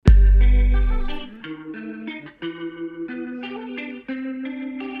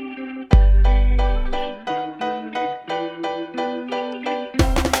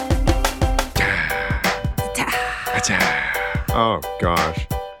Oh, gosh.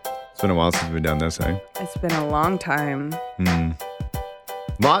 It's been a while since we've done this, eh? It's been a long time.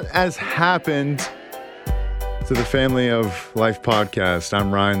 Lot has happened to the Family of Life podcast.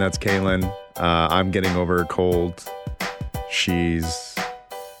 I'm Ryan. That's Kaylin. I'm getting over a cold. She's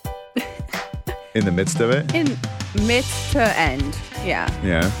in the midst of it. In midst to end. Yeah.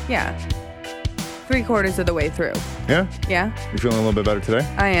 Yeah. Yeah. 3/4 of the way through. Yeah? Yeah. You feeling a little bit better today?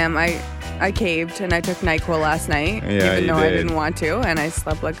 I am. I caved and I took NyQuil last night. Yeah, even you though I did. didn't want to, and I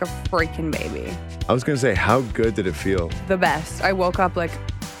slept like a freaking baby. I was going to say, how good did it feel? The best. I woke up like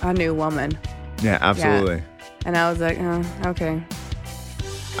a new woman. Yeah, absolutely. Yeah. And I was like, oh, okay.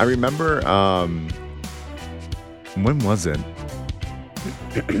 I remember, when was it?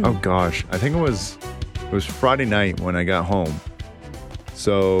 Oh gosh, I think it was Friday night when I got home.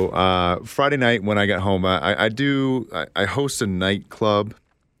 So Friday night when I got home, I host a nightclub.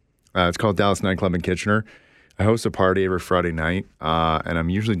 It's called Dallas Nightclub in Kitchener. I host a party every Friday night, and I'm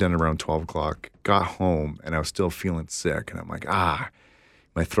usually done around 12 o'clock. Got home and I was still feeling sick, and I'm like,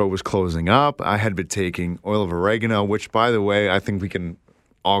 my throat was closing up. I had been taking oil of oregano, which, by the way, I think we can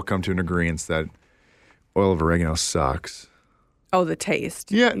all come to an agreement that oil of oregano sucks. Oh, the taste.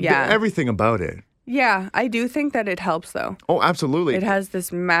 Yeah, Yeah. Everything about it. Yeah, I do think that it helps though. Oh, absolutely. It has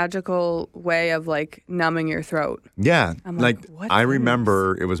this magical way of like numbing your throat. Yeah. I'm like, what I is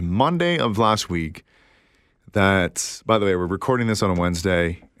remember it was Monday of last week that, by the way, we're recording this on a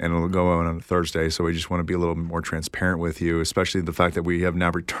Wednesday and it'll go out on a Thursday. So we just want to be a little more transparent with you, especially the fact that we have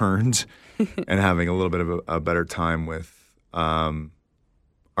now returned and having a little bit of a better time with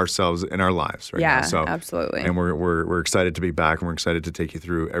ourselves in our lives right now. So, absolutely. And we're excited to be back, and we're excited to take you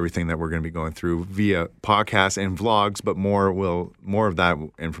through everything that we're going to be going through via podcasts and vlogs, but more of that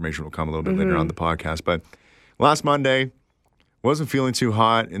information will come a little bit later on the podcast. But last Monday, wasn't feeling too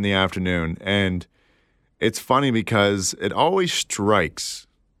hot in the afternoon, and it's funny because it always strikes,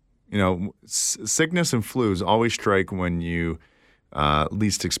 sickness and flus always strike when you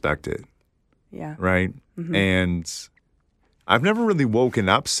least expect it. Yeah. Right? Mm-hmm. And I've never really woken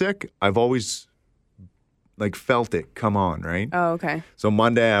up sick. I've always felt it come on, right? Oh, okay. So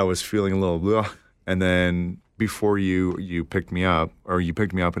Monday I was feeling a little blah, and then before you picked me up,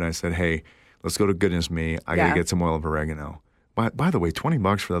 and I said, hey, let's go to Goodness Me. I got to get some oil of oregano. By the way,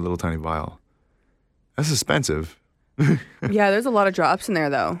 $20 for that little tiny vial. That's expensive. Yeah, there's a lot of drops in there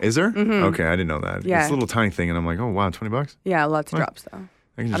though. Is there? Mm-hmm. Okay, I didn't know that. Yeah. It's a little tiny thing, and I'm like, oh wow, $20? Yeah, lots of drops though.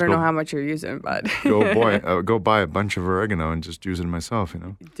 I don't know how much you're using, but go buy a bunch of oregano and just use it myself,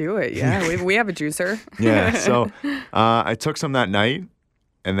 Do it, yeah. we have a juicer. Yeah, so I took some that night,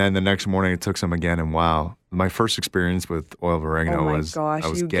 and then the next morning I took some again, and wow, my first experience with oil of oregano was I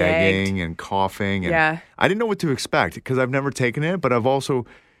was gagging and coughing, and I didn't know what to expect because I've never taken it, but I've also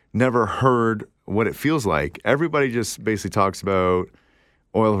never heard what it feels like. Everybody just basically talks about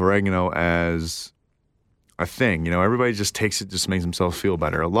oil of oregano as a thing, everybody just takes it, just makes themselves feel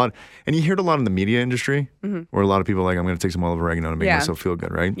better. And you hear it a lot in the media industry, where a lot of people are like, I'm going to take some oil of oregano to make myself feel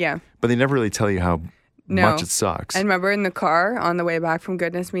good, right? Yeah. But they never really tell you how much it sucks. I remember in the car on the way back from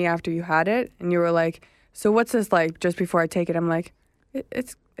Goodness Me after you had it, and you were like, so what's this like just before I take it? I'm like,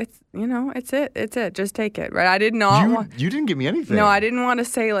 it's it. Just take it, right? I did not You didn't give me anything. No, I didn't want to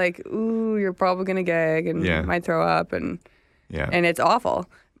say like, ooh, you're probably going to gag and might throw up and it's awful.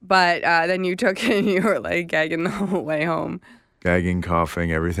 But then you took it and you were like gagging the whole way home. Gagging,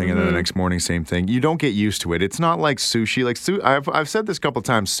 coughing, everything. And then the next morning, same thing. You don't get used to it. It's not like sushi. I've said this a couple of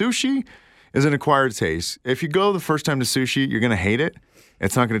times. Sushi is an acquired taste. If you go the first time to sushi, you're going to hate it.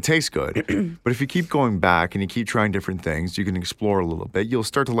 It's not going to taste good. But if you keep going back and you keep trying different things, you can explore a little bit. You'll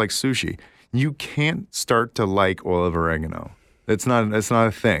start to like sushi. You can't start to like oil of oregano. It's not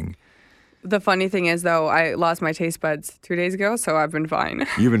a thing. The funny thing is, though, I lost my taste buds 2 days ago, so I've been fine.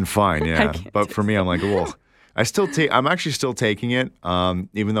 You've been fine, yeah. But for me, I'm like, well, I'm actually still taking it,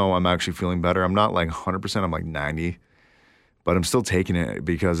 even though I'm actually feeling better. I'm not like 100%, I'm like 90, but I'm still taking it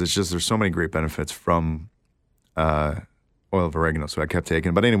because it's just, there's so many great benefits from oil of oregano, so I kept taking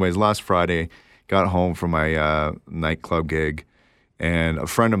it. But anyways, last Friday, got home from my nightclub gig, and a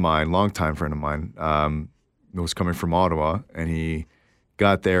friend of mine, longtime friend of mine, was coming from Ottawa, and he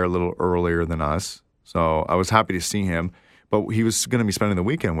got there a little earlier than us. So I was happy to see him, but he was going to be spending the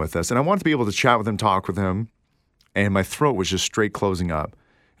weekend with us. And I wanted to be able to chat with him, talk with him. And my throat was just straight closing up.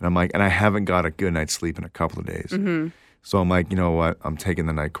 And I'm like, and I haven't got a good night's sleep in a couple of days. Mm-hmm. So I'm like, you know what? I'm taking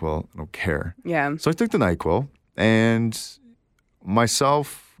the NyQuil. I don't care. Yeah. So I took the NyQuil, and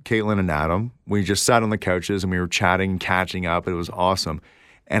myself, Caitlin, and Adam, we just sat on the couches and we were chatting, catching up. It was awesome.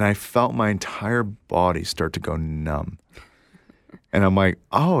 And I felt my entire body start to go numb. And I'm like,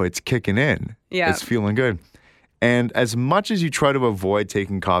 oh, it's kicking in. Yeah. It's feeling good. And as much as you try to avoid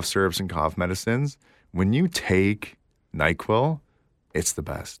taking cough syrups and cough medicines, when you take NyQuil, it's the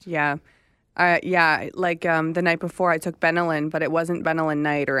best. Yeah. The night before I took Benylin, but it wasn't Benylin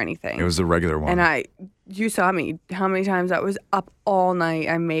night or anything. It was the regular one. And you saw me, how many times I was up all night.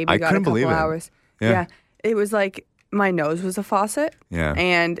 I maybe got a couple hours. Yeah. It was like my nose was a faucet. Yeah.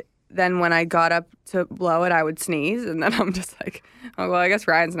 And then when I got up to blow it, I would sneeze. And then I'm just like, oh, well, I guess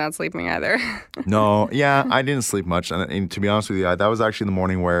Ryan's not sleeping either. No, yeah, I didn't sleep much. And to be honest with you, that was actually the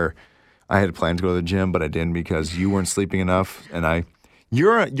morning where I had planned to go to the gym, but I didn't because you weren't sleeping enough. And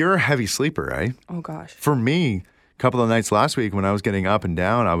you're a heavy sleeper, right? Oh, gosh. For me, a couple of nights last week when I was getting up and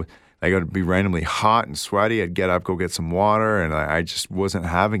down, I got to be randomly hot and sweaty. I'd get up, go get some water, and I just wasn't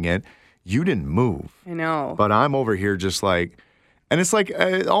having it. You didn't move. I know. But I'm over here just like... And it's like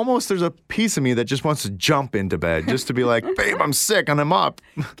almost there's a piece of me that just wants to jump into bed just to be like, babe, I'm sick and I'm up.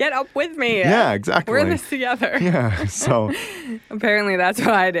 Get up with me. Yeah, exactly. We're in this together. Yeah, so. Apparently that's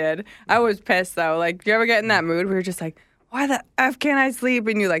what I did. I was pissed though. Like, do you ever get in that mood where you're just like, why the F can't I sleep?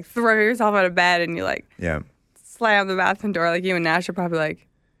 And you like throw yourself out of bed and you like slam the bathroom door. Like you and Nash are probably like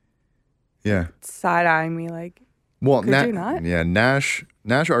side-eyeing me like, could you not? Yeah, Nash,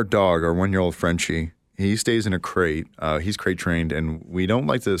 our dog, our 1-year-old Frenchie, he stays in a crate. He's crate trained, and we don't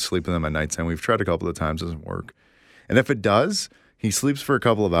like to sleep with him at nighttime. We've tried a couple of times, doesn't work. And if it does, he sleeps for a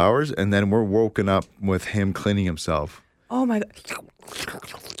couple of hours, and then we're woken up with him cleaning himself. Oh my God.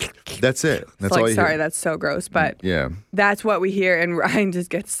 That's it. That's all you sorry, hear. that's so gross, but that's what we hear. And Ryan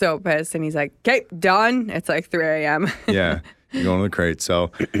just gets so pissed, and he's like, "Okay, done." It's like 3 a.m. Yeah, you're going to the crate. So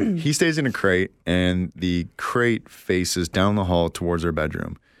he stays in a crate, and the crate faces down the hall towards our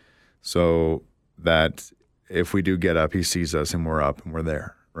bedroom. So that if we do get up, he sees us and we're up and we're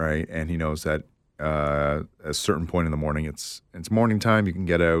there, right? And he knows that at a certain point in the morning, it's morning time. You can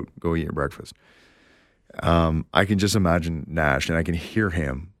get out, go eat your breakfast. I can just imagine Nash, and I can hear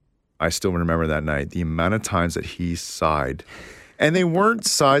him. I still remember that night, the amount of times that he sighed. And they weren't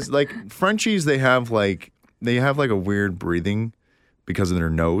sighs like Frenchies. They have like a weird breathing because of their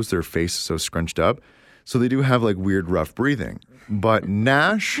nose. Their face is so scrunched up, so they do have like weird rough breathing. But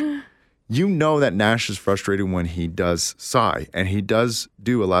Nash. You know that Nash is frustrated when he does sigh, and he does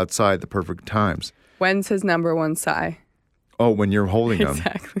do a loud sigh at the perfect times. When's his number one sigh? Oh, when you're holding him.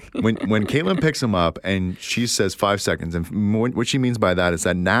 Exactly. When Caitlin picks him up and she says 5 seconds, and what she means by that is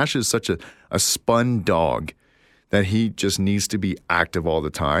that Nash is such a spun dog that he just needs to be active all the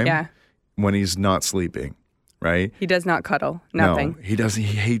time when he's not sleeping, right? He does not cuddle. Nothing. No, he doesn't.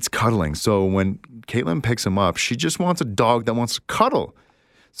 He hates cuddling. So when Caitlin picks him up, she just wants a dog that wants to cuddle.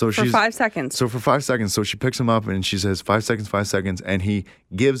 So for 5 seconds. So for 5 seconds. So she picks him up and she says 5 seconds, 5 seconds. And he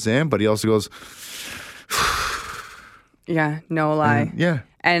gives in, but he also goes, yeah, no lie. Yeah.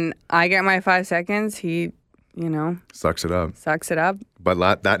 And I get my 5 seconds. He, sucks it up.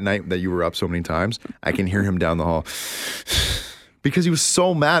 But that night that you were up so many times, I can hear him down the hall because he was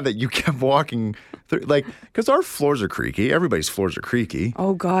so mad that you kept walking through, because our floors are creaky. Everybody's floors are creaky.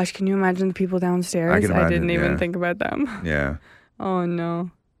 Oh gosh, can you imagine the people downstairs? I can imagine, I didn't even think about them. Yeah. Oh no.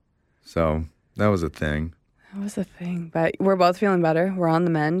 So that was a thing. But we're both feeling better. We're on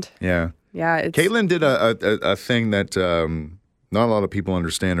the mend. Yeah. Yeah. Caitlin did a thing that not a lot of people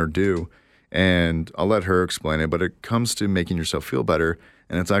understand or do, and I'll let her explain it, but it comes to making yourself feel better,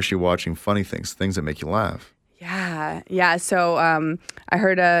 and it's actually watching funny things that make you laugh. Yeah. Yeah. So I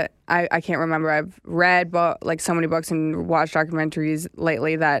heard I can't remember. I've read so many books and watched documentaries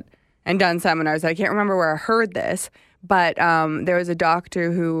lately and done seminars. I can't remember where I heard this. But there was a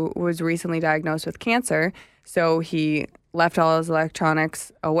doctor who was recently diagnosed with cancer, so he left all his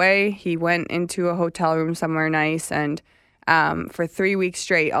electronics away. He went into a hotel room somewhere nice, and for 3 weeks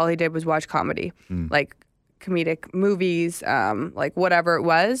straight, all he did was watch comedy, like comedic movies, like whatever it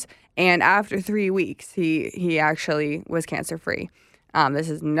was. And after 3 weeks, he actually was cancer-free. This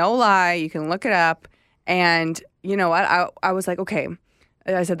is no lie. You can look it up. And you know what? I was like, okay.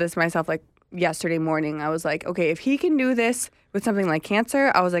 I said this to myself, like, yesterday morning. I was like, okay, if he can do this with something like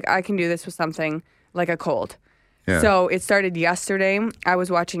cancer, I was like, I can do this with something like a cold. Yeah. So it started yesterday. I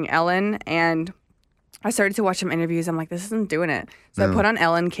was watching Ellen, and I started to watch some interviews. I'm like, this isn't doing it. So I put on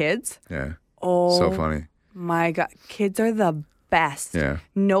Ellen Kids. Yeah. Oh, so funny. My God. Kids are the best. Yeah.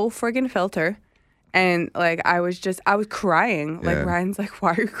 No friggin' filter. And I was crying. Like, Ryan's like,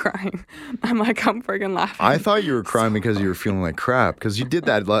 why are you crying? I'm like, I'm friggin' laughing. I thought you were crying because you were feeling like crap, because you did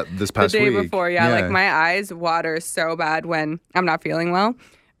that this past week. The day before, yeah. Like, my eyes water so bad when I'm not feeling well.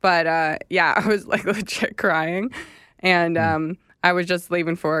 But, I was, like, legit crying. And I was just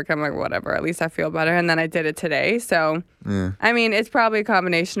leaving for work. I'm like, whatever. At least I feel better. And then I did it today. So, I mean, it's probably a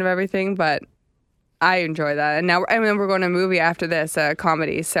combination of everything, but I enjoy that. And then we're going to a movie after this,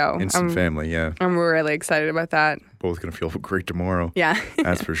 comedy. So Instant Family, yeah. I'm really excited about that. Both going to feel great tomorrow. Yeah.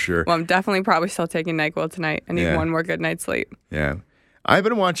 That's for sure. Well, I'm definitely probably still taking NyQuil tonight. I need one more good night's sleep. Yeah. I've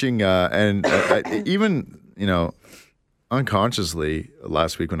been watching, even, unconsciously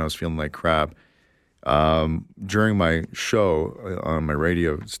last week when I was feeling like crap, during my show on the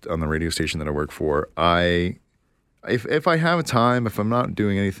radio station that I work for, if I have time, if I'm not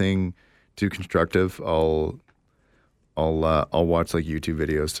doing anything too constructive, I'll watch like YouTube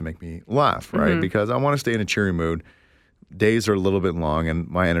videos to make me laugh, right? Mm-hmm. Because I want to stay in a cheery mood. Days are a little bit long, and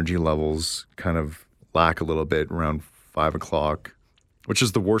my energy levels kind of lack a little bit around 5 o'clock, which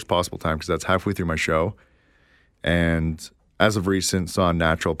is the worst possible time because that's halfway through my show. And as of recent, saw a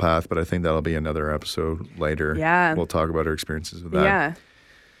natural path, but I think that'll be another episode later. Yeah, we'll talk about our experiences with that. Yeah.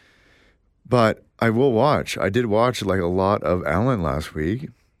 But I did watch like a lot of Ellen last week.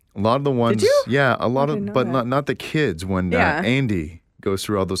 A lot of the ones, did you? Yeah, a lot of, but not the kids. When Andy goes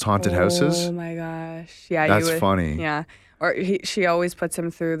through all those haunted houses. Oh my gosh, yeah, that's funny. Yeah, or she always puts him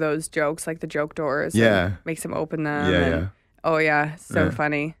through those jokes, like the joke doors. Yeah, and makes him open them. Yeah. Oh yeah, so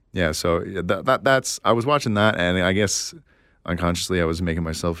funny. Yeah, so that's I was watching that, and I guess unconsciously I was making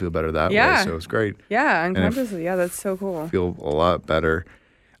myself feel better that way. So it was great. Yeah, unconsciously, that's so cool. Feel a lot better.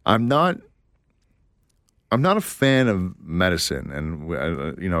 I'm not a fan of medicine, and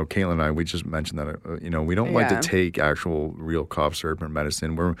Caitlin and I, we just mentioned that we don't like to take actual real cough syrup and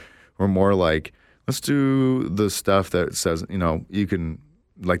medicine. We're more like, let's do the stuff that says you can,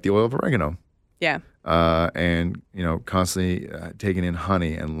 like the oil of oregano. Yeah. And constantly taking in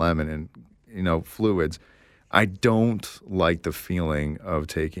honey and lemon and fluids. I don't like the feeling of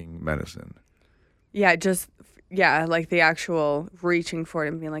taking medicine. Yeah, like the actual reaching for it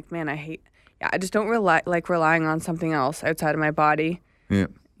and being like, man, I just don't relying on something else outside of my body. Yeah.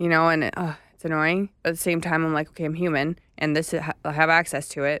 And it's annoying. But at the same time, I'm like, okay, I'm human, and I have access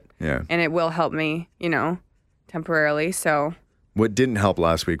to it. Yeah. And it will help me, temporarily. So. What didn't help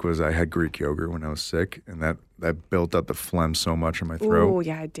last week was I had Greek yogurt when I was sick, and that built up the phlegm so much in my throat. Oh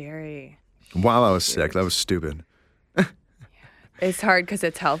yeah, dairy. While I was sick, that was stupid. It's hard because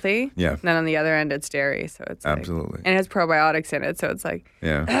it's healthy. Yeah. And then on the other end, it's dairy. So it's absolutely. And it has probiotics in it. So it's like,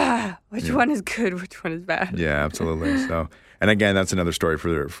 which one is good? Which one is bad? Yeah, absolutely. So, and again, that's another story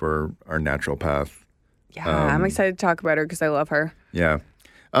for our natural path. Yeah, I'm excited to talk about her because I love her. Yeah.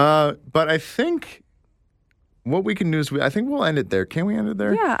 But I think what we can do is I think we'll end it there. Can we end it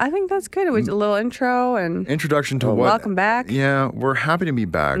there? Yeah, I think that's good. It was a little intro and introduction to welcome back. Yeah, we're happy to be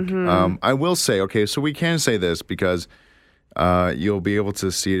back. Mm-hmm. I will say, okay, so we can say this because you'll be able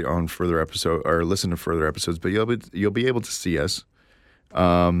to see it on further episode or listen to further episodes, but you'll be able to see us.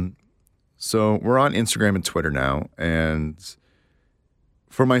 So we're on Instagram and Twitter now, and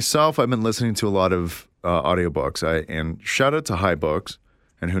for myself, I've been listening to a lot of audiobooks. And shout out to HiBooks,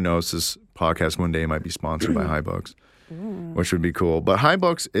 and who knows, this podcast one day might be sponsored by HiBooks, which would be cool. But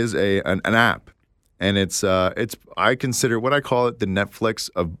HiBooks is an app, and it's I consider what I call it the Netflix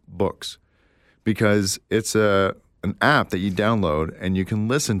of books, because it's an app that you download and you can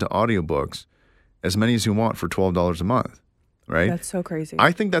listen to audiobooks as many as you want for $12 a month, right? That's so crazy.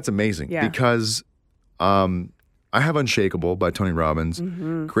 I think that's amazing because I have Unshakable by Tony Robbins,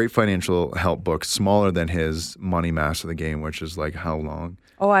 great financial help book, smaller than his Money Master the Game, which is like how long?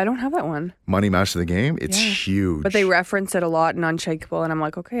 Oh, I don't have that one. Money Master the Game? It's huge. But they reference it a lot in Unshakable, and I'm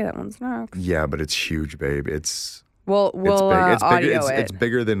like, okay, that one's next. Yeah, but it's huge, babe. We'll audio it. It's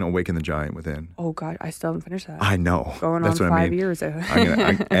bigger than Awaken the Giant Within. Oh, God, I still haven't finished that. I know. Going on 5 years.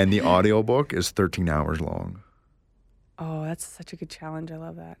 And the audiobook is 13 hours long. Oh, that's such a good challenge. I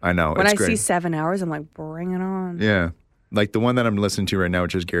love that. I know. When I see 7 hours, I'm like, bring it on. Yeah. Like the one that I'm listening to right now,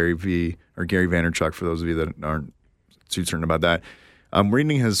 which is Gary Vaynerchuk, for those of you that aren't too certain about that. I'm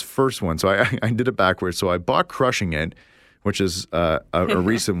reading his first one. So I did it backwards. So I bought Crushing It, which is a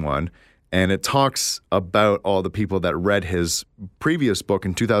recent one. And it talks about all the people that read his previous book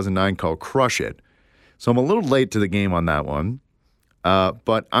in 2009 called Crush It. So I'm a little late to the game on that one.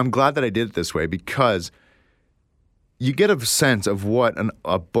 But I'm glad that I did it this way because you get a sense of what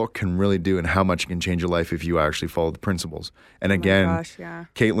a book can really do and how much it can change your life if you actually follow the principles. And again,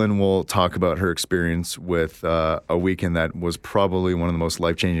 Caitlin will talk about her experience with a weekend that was probably one of the most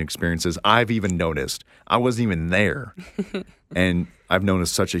life-changing experiences I've even noticed. I wasn't even there. And I've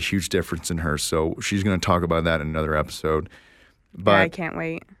noticed such a huge difference in her. So she's going to talk about that in another episode. But I can't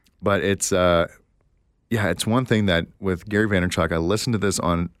wait. But it's it's one thing that with Gary Vaynerchuk, I listened to this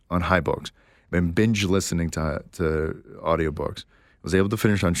on HiBooks. Been binge listening to audiobooks. I was able to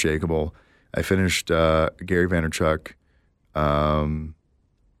finish Unshakable. I finished Gary Vaynerchuk,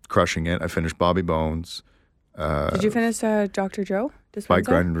 crushing it. I finished Bobby Bones. Did you finish Dr. Joe? Bike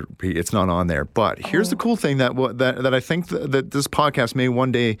Grind and Repeat. It's not on there. But here's the cool thing that I think that this podcast may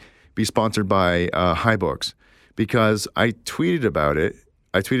one day be sponsored by High Books, because I tweeted about it.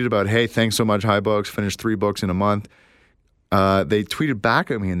 I tweeted about, hey, thanks so much, High Books. Finished 3 books in a month. They tweeted back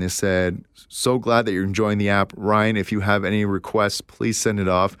at me and they said, so glad that you're enjoying the app. Ryan, if you have any requests, please send it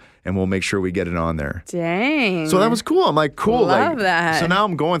off and we'll make sure we get it on there. Dang. So that was cool. I'm like, cool. Love that. So now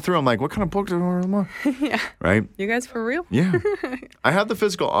I'm going through. I'm like, what kind of book do I want? Yeah. Right? You guys for real? Yeah. I have the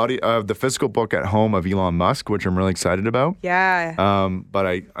physical book at home of Elon Musk, which I'm really excited about. Yeah.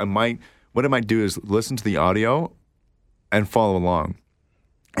 But what I might do is listen to the audio and follow along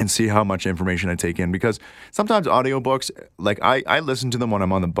and see how much information I take in, because sometimes audiobooks, like I listen to them when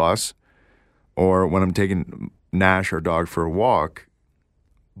I'm on the bus or when I'm taking Nash or dog for a walk,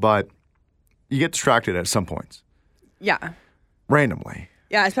 but you get distracted at some points. Yeah. Randomly.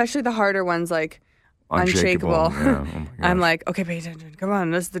 Yeah, especially the harder ones like Unshakable. Yeah. Oh my I'm gosh. like, okay, pay attention. Come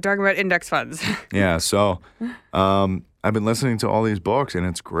on, they're talking about index funds. Yeah, so I've been listening to all these books and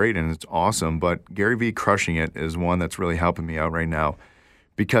it's great and it's awesome, but Gary Vee Crushing It is one that's really helping me out right now,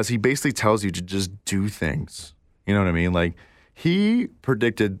 because he basically tells you to just do things. You know what I mean? Like, he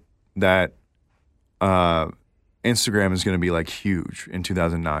predicted that Instagram is going to be like huge in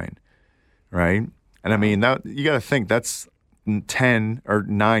 2009, right? And I mean, that you got to think that's 10 or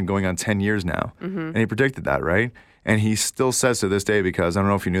 9 going on 10 years now. Mm-hmm. And he predicted that, right? And he still says to this day, because I don't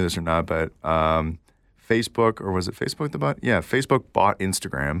know if you knew this or not, but Facebook, or was it Facebook that bought? Yeah, Facebook bought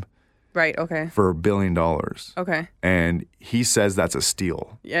Instagram. Right, okay. For $1 billion. Okay. And he says that's a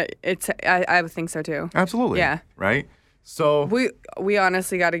steal. Yeah, I would think so too. Absolutely. Yeah. Right? So we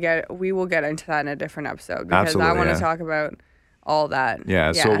honestly we will get into that in a different episode, because I want to talk about all that.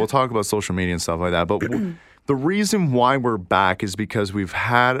 Yeah, so we'll talk about social media and stuff like that. But the reason why we're back is because we've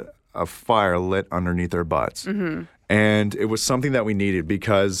had a fire lit underneath our butts. Mm-hmm. And it was something that we needed,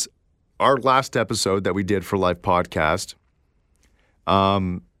 because our last episode that we did for LYF Podcast,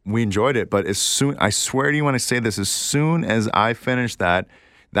 we enjoyed it, but I swear to you when I say this, as soon as I finished that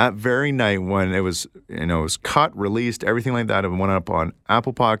very night when it was, it was cut, released, everything like that, it went up on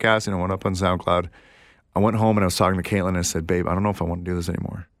Apple Podcasts and it went up on SoundCloud. I went home and I was talking to Caitlin and I said, babe, I don't know if I want to do this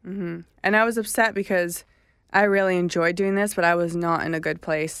anymore. Mm-hmm. And I was upset because I really enjoyed doing this, but I was not in a good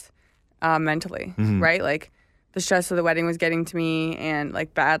place mentally, right? Like, the stress of the wedding was getting to me, and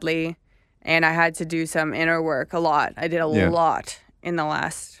like badly, and I had to do some inner work a lot. I did a lot in the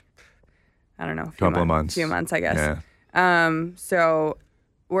last, I don't know, few months, I guess. Yeah. So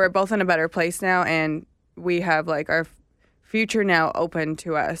we're both in a better place now, and we have like our future now open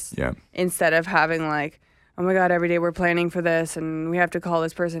to us. Yeah. Instead of having like, oh my God, every day we're planning for this and we have to call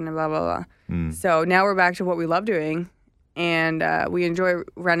this person and blah, blah, blah. So now we're back to what we love doing, and we enjoy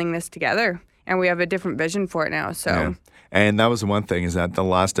running this together, and we have a different vision for it now. So. Yeah. And that was the one thing, is that the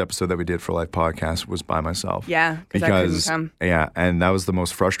last episode that we did for LYF Podcast was by myself. Yeah, because I couldn't come. Yeah, and that was the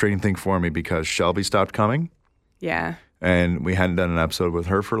most frustrating thing for me, because Shelby stopped coming. Yeah. And we hadn't done an episode with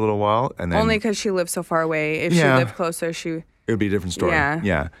her for a little while. And then, only because she lives so far away. If she lived closer, it would be a different story.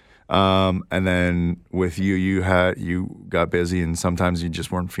 Yeah. And then with you got busy, and sometimes you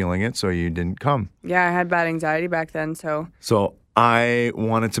just weren't feeling it, so you didn't come. Yeah, I had bad anxiety back then, so. So I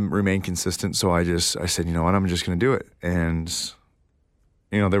wanted to remain consistent, so I said, you know what, I'm just going to do it. And,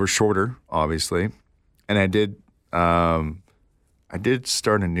 they were shorter, obviously. And I did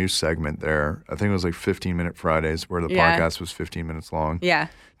start a new segment there. I think it was like 15-minute Fridays, where the podcast was 15 minutes long. Yeah.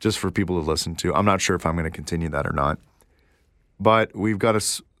 Just for people to listen to. I'm not sure if I'm going to continue that or not. But we've got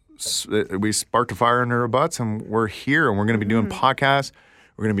we sparked a fire under our butts, and we're here, and we're going to be doing podcasts.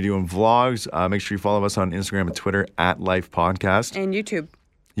 We're going to be doing vlogs. Make sure you follow us on Instagram and Twitter at LYF Podcast. And YouTube.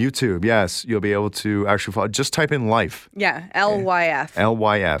 YouTube, yes. You'll be able to actually follow. Just type in LYF. Yeah, LYF.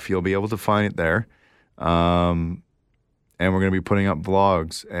 LYF. You'll be able to find it there. And we're going to be putting up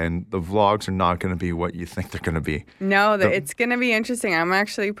vlogs. And the vlogs are not going to be what you think they're going to be. No, it's going to be interesting. I'm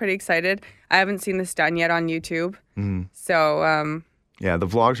actually pretty excited. I haven't seen this done yet on YouTube. Mm-hmm. So, yeah, the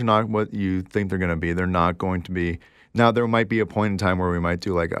vlogs are not what you think they're going to be. They're not going to be. Now, there might be a point in time where we might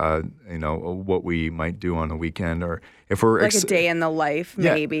do like, what we might do on the weekend, or if we're like a day in the life,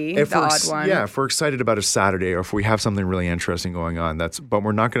 maybe the odd one. Yeah, if we're excited about a Saturday, or if we have something really interesting going on, but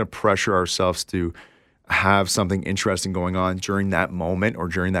we're not going to pressure ourselves to have something interesting going on during that moment or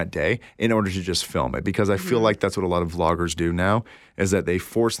during that day in order to just film it, because I feel like that's what a lot of vloggers do now, is that they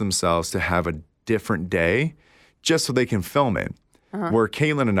force themselves to have a different day just so they can film it. Where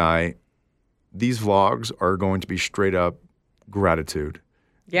Caitlin and I, these vlogs are going to be straight up gratitude.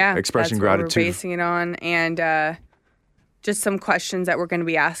 Yeah, expressing that's gratitude. What we're basing it on, and just some questions that we're going to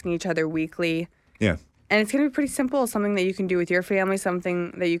be asking each other weekly. Yeah. And it's going to be pretty simple, something that you can do with your family,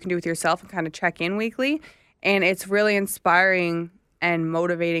 something that you can do with yourself and kind of check in weekly. And it's really inspiring and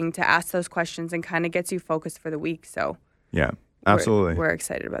motivating to ask those questions and kind of gets you focused for the week. So yeah, absolutely. We're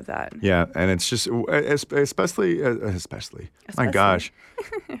excited about that. Yeah, and it's just especially. My gosh,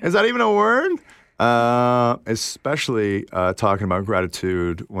 is that even a word? Especially talking about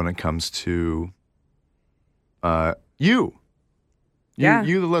gratitude when it comes to you, the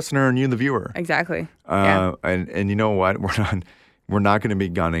listener, and you, the viewer. Exactly. And you know what? We're not going to be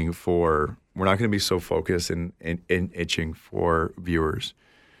gunning for. We're not going to be so focused and itching for viewers.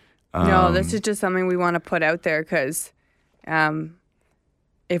 No, this is just something we want to put out there because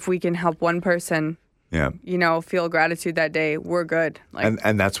if we can help one person, feel gratitude that day, we're good.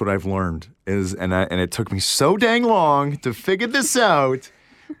 And that's what I've learned and it took me so dang long to figure this out,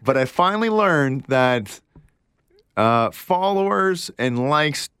 but I finally learned that followers and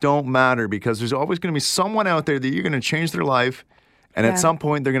likes don't matter because there's always going to be someone out there that you're going to change their life. And at some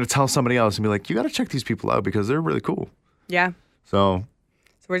point, they're going to tell somebody else and be like, you got to check these people out because they're really cool. Yeah. So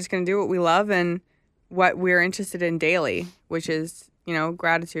we're just going to do what we love and what we're interested in daily, which is,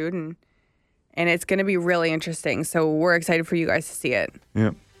 gratitude. And it's going to be really interesting. So we're excited for you guys to see it.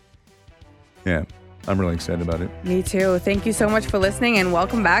 Yeah. Yeah. I'm really excited about it. Me too. Thank you so much for listening and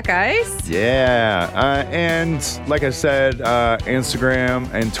welcome back, guys. Yeah. And like I said,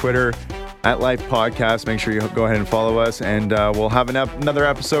 Instagram and Twitter, @LYF Podcast. Make sure you go ahead and follow us, and we'll have another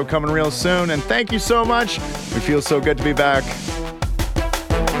episode coming real soon. And thank you so much. We feel so good to be back.